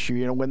timing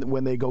issue.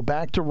 When they go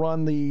back to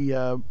run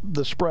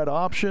the spread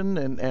option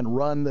and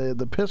run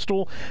the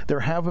pistol, there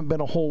haven't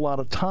been a whole lot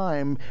of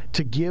time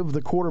to give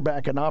the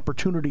quarterback an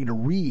opportunity to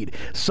read.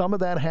 Some of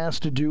that has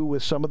to do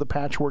with some of the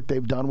patchwork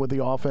they've done with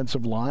the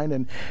offensive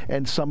line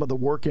and some of the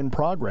work in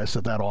progress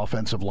that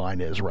offensive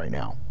line is right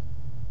now.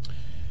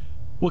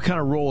 What kind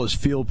of role is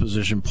field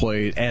position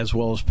played as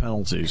well as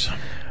penalties?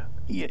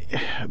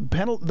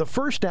 The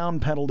first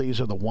down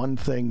penalties are the one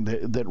thing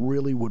that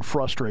really would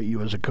frustrate you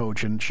as a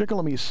coach, and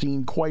Shikellamy has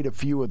seen quite a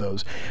few of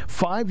those.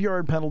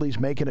 5-yard penalties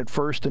making it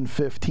 1st and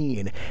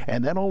 15,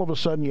 and then all of a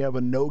sudden you have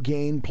a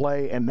no-gain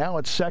play, and now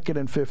it's 2nd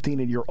and 15,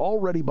 and you're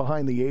already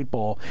behind the 8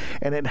 ball,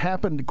 and it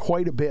happened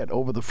quite a bit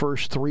over the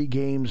first 3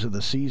 games of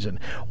the season.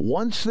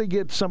 Once they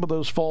get some of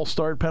those false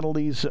start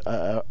penalties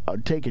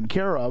taken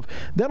care of,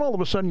 then all of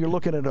a sudden you're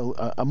looking at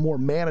a more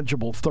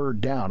manageable 3rd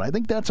down. I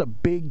think that's a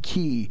big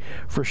key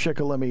for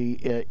Shikellamy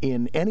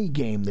in any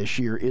game this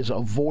year, is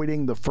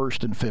avoiding the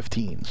 1st and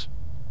 15s.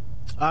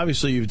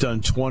 Obviously, you've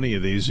done 20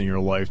 of these in your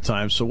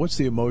lifetime, so what's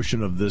the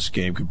emotion of this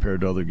game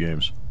compared to other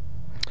games?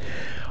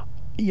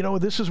 You know,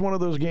 this is one of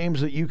those games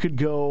that you could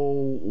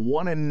go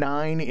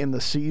 1-9 in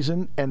the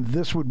season, and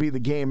this would be the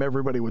game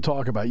everybody would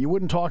talk about. You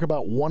wouldn't talk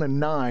about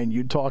 1-9.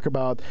 You'd talk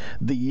about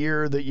the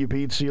year that you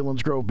beat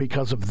Selinsgrove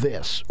because of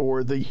this,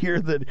 or the year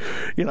that,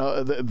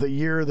 the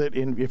year that,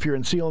 if you're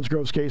in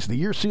Selinsgrove's case, the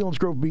year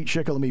Selinsgrove beat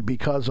Shikellamy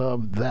because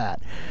of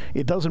that.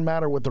 It doesn't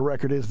matter what the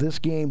record is. This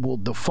game will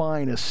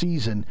define a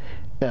season,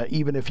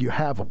 even if you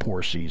have a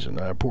poor season,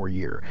 a poor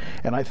year.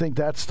 And I think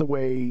that's the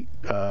way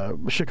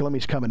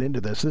Shikelamy's coming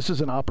into this. This is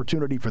an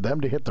opportunity for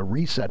them to hit the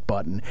reset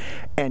button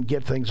and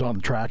get things on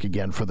the track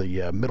again for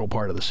the middle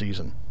part of the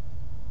season.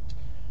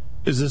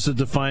 Is this a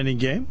defining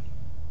game?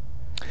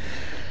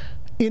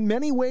 In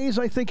many ways,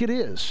 I think it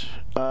is.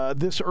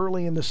 This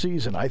early in the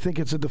season, I think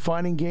it's a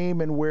defining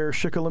game, and where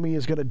Shikellamy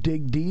is going to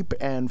dig deep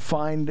and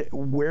find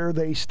where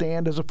they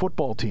stand as a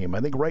football team. I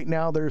think right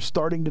now they're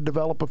starting to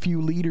develop a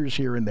few leaders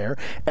here and there.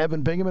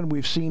 Evan Bingaman,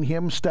 we've seen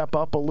him step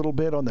up a little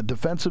bit on the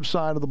defensive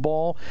side of the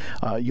ball.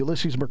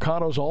 Ulysses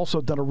Mercado's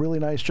also done a really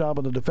nice job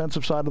on the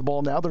defensive side of the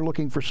ball. Now they're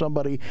looking for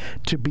somebody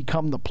to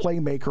become the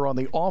playmaker on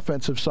the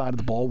offensive side of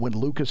the ball when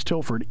Lucas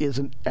Tilford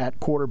isn't at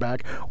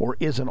quarterback or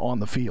isn't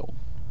on the field.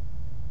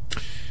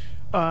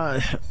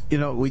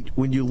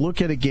 When you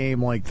look at a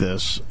game like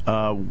this,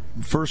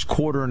 first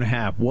quarter and a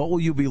half, what will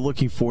you be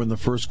looking for in the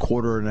first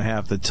quarter and a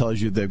half that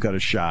tells you they've got a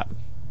shot?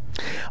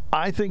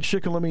 I think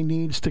Shikellamy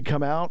needs to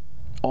come out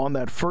on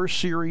that first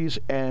series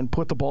and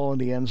put the ball in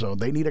the end zone.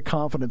 They need a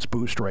confidence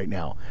boost right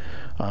now.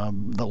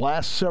 The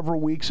last several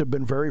weeks have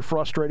been very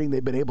frustrating.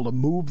 They've been able to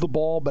move the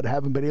ball but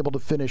haven't been able to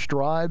finish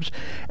drives.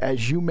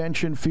 As you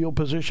mentioned, field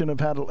position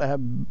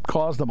have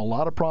caused them a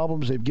lot of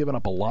problems. They've given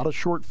up a lot of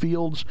short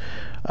fields,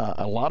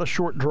 a lot of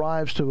short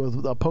drives to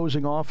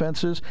opposing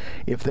offenses.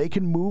 If they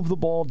can move the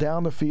ball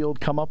down the field,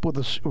 come up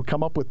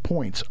with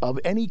points of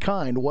any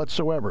kind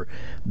whatsoever,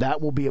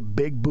 that will be a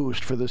big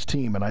boost for this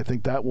team, and I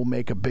think that will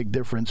make a big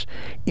difference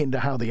into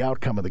how the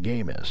outcome of the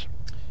game is.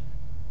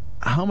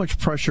 How much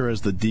pressure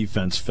has the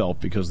defense felt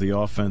because the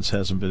offense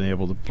hasn't been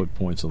able to put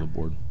points on the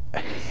board?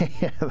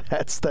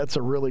 That's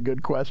a really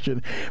good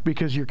question,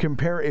 because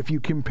if you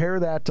compare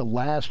that to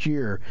last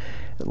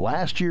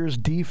year's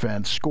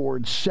defense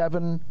scored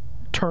 7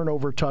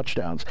 turnover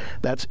touchdowns.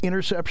 That's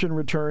interception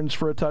returns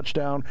for a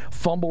touchdown,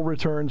 fumble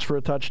returns for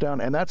a touchdown,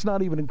 and that's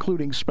not even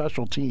including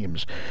special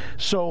teams.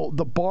 So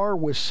the bar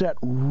was set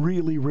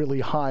really, really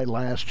high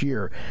last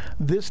year.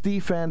 This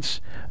defense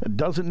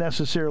doesn't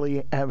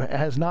necessarily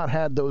has not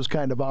had those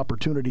kind of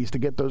opportunities to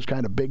get those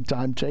kind of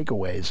big-time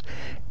takeaways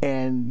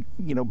and,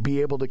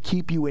 be able to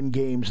keep you in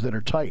games that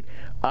are tight.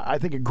 I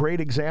think a great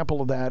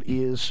example of that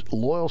is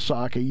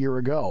Loyalsock a year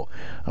ago.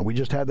 We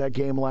just had that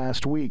game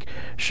last week.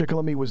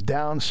 Shikellamy was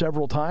down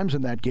several times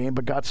in that game,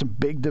 but got some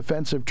big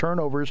defensive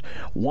turnovers.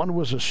 One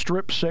was a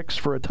strip 6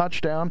 for a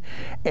touchdown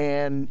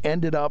and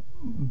ended up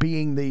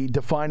being the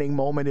defining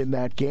moment in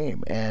that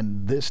game.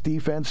 And this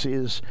defense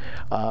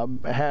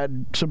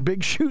had some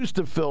big shoes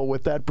to fill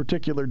with that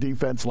particular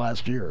defense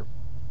last year.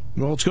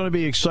 Well, it's going to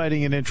be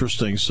exciting and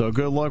interesting. So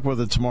good luck with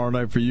it tomorrow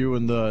night for you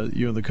and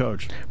the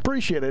coach.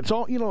 Appreciate it. It's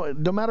all,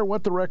 no matter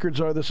what the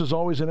records are, this is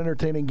always an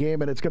entertaining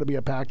game, and it's going to be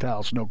a packed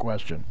house, no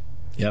question.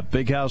 Yep,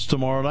 big house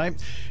tomorrow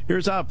night.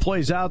 Here's how it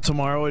plays out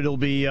tomorrow. It'll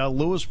be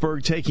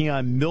Lewisburg taking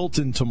on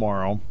Milton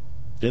tomorrow.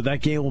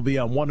 That game will be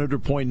on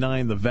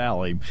 100.9 The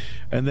Valley.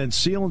 And then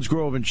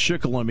Selinsgrove and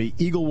Shikellamy.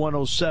 Eagle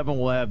 107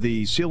 will have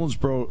the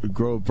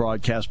Selinsgrove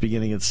broadcast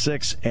beginning at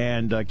 6.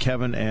 And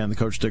Kevin and the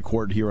coach Dick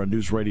Horton here on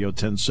News Radio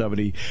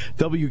 1070.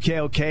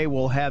 WKOK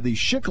will have the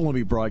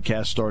Shikellamy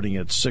broadcast starting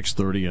at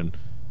 6:30. And,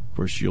 of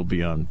course, you'll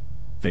be on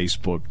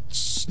Facebook,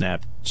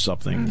 Snap,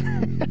 something,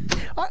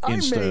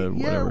 Insta,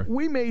 whatever.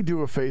 We may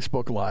do a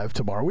Facebook Live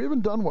tomorrow. We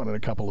haven't done one in a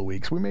couple of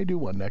weeks. We may do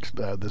one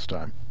this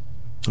time.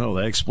 Oh,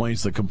 that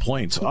explains the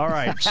complaints. All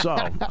right,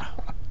 all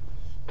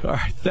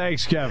right,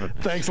 thanks, Kevin.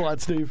 Thanks a lot,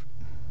 Steve.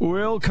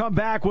 We'll come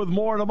back with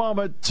more in a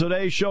moment.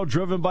 Today's show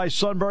driven by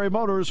Sunbury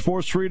Motors,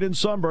 4th Street in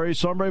Sunbury.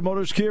 Sunbury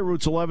Motors Kia,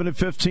 routes 11 and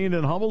 15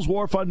 in Hummel's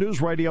Wharf on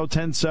News Radio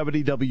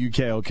 1070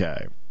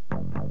 WKOK.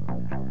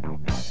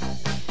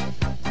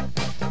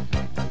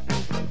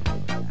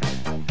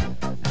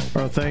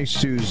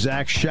 thanks to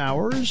Zach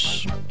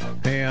Showers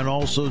and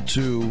also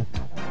to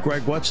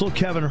Greg Wetzel,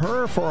 Kevin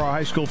Herr for our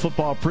high school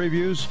football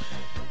previews.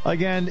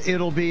 Again,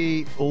 it'll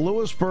be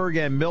Lewisburg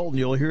and Milton.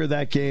 You'll hear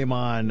that game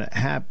on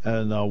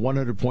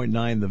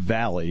 100.9 The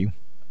Valley.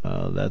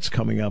 That's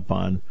coming up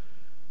on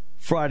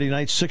Friday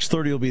night.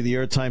 6:30 will be the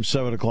airtime,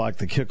 7 o'clock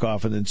the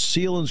kickoff. And then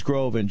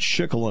Selinsgrove and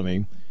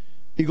Shikellamy.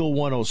 Eagle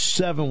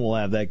 107 will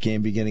have that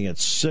game beginning at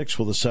 6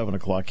 with a 7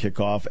 o'clock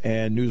kickoff.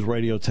 And News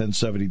Radio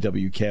 1070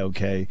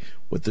 WKOK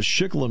with the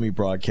Shikellamy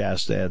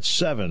broadcast at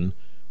 7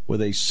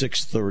 with a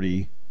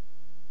 6:30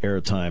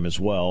 airtime as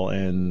well.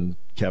 And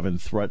Kevin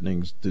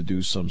threatening to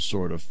do some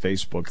sort of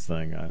Facebook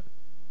thing. I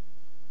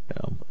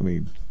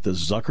mean,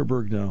 does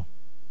Zuckerberg know?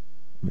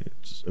 I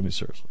mean,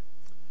 seriously.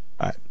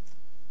 All right.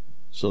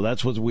 So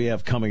that's what we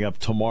have coming up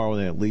tomorrow,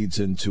 and it leads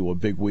into a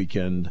big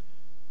weekend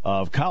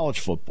of college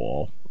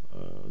football,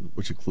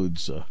 which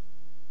includes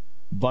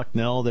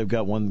Bucknell. They've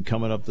got one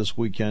coming up this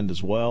weekend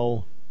as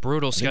well.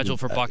 Brutal schedule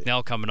for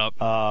Bucknell coming up.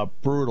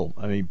 Brutal.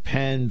 I mean,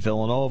 Penn,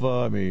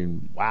 Villanova. I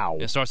mean, wow.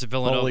 It starts at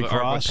Villanova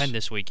or Penn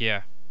this week,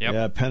 yeah. Yep.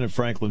 Yeah, Penn and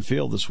Franklin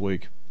Field this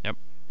week. Yep.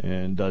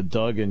 And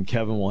Doug and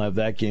Kevin will have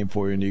that game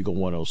for you in Eagle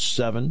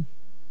 107.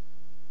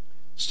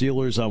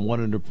 Steelers on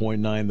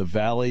 100.9 The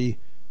Valley.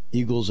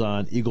 Eagles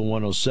on Eagle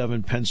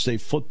 107. Penn State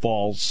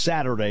football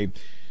Saturday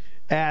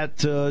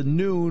at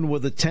noon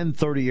with a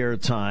 10:30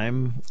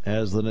 airtime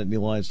as the Nittany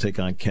Lions take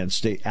on Kent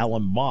State.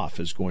 Alan Moff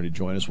is going to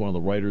join us, one of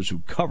the writers who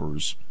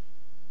covers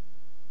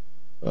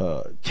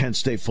Kent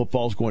State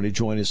football is going to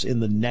join us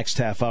in the next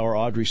half hour.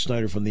 Audrey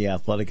Snyder from The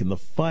Athletic in the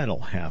final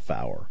half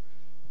hour.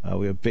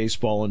 We have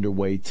baseball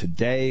underway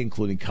today,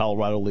 including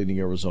Colorado leading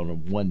Arizona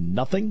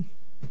 1-0.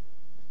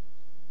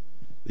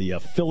 The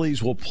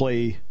Phillies will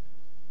play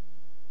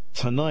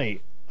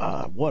tonight.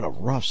 What a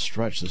rough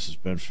stretch this has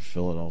been for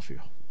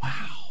Philadelphia.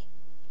 Wow.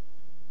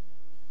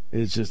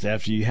 It's just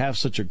after you have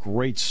such a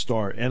great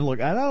start. And look,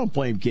 I don't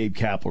blame Gabe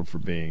Kapler for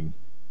being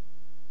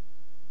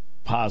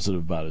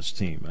positive about his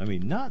team. I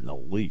mean, not in the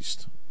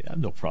least. I have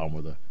no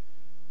problem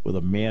with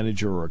a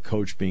manager or a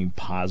coach being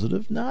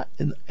positive. Not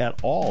at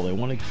all. They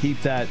want to keep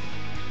that,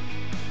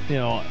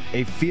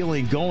 a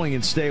feeling going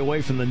and stay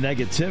away from the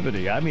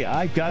negativity. I mean,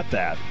 I got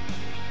that.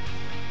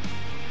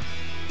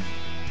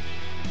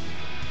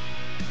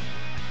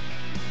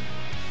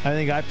 I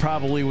think I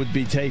probably would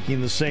be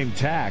taking the same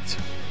tact.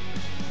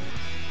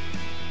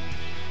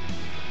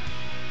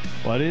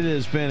 But it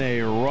has been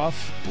a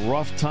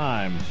rough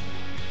time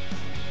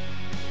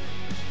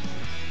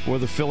for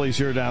the Phillies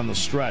here down the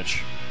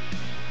stretch.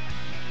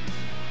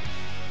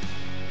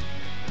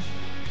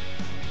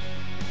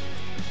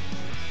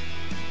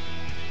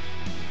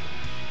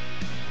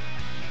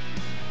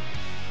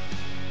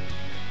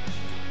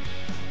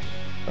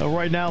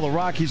 Right now, the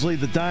Rockies lead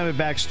the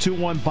Diamondbacks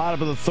 2-1,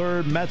 bottom of the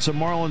third. Mets and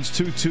Marlins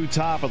 2-2,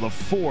 top of the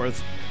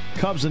fourth.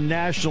 Cubs and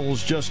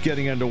Nationals just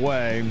getting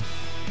underway.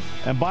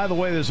 And by the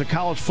way, there's a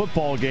college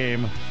football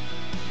game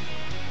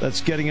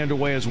that's getting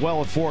underway as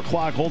well at 4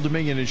 o'clock. Old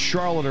Dominion and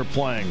Charlotte are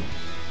playing,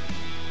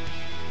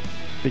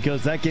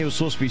 because that game was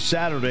supposed to be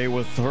Saturday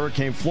with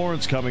Hurricane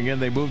Florence coming in.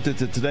 They moved it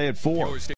to today at 4.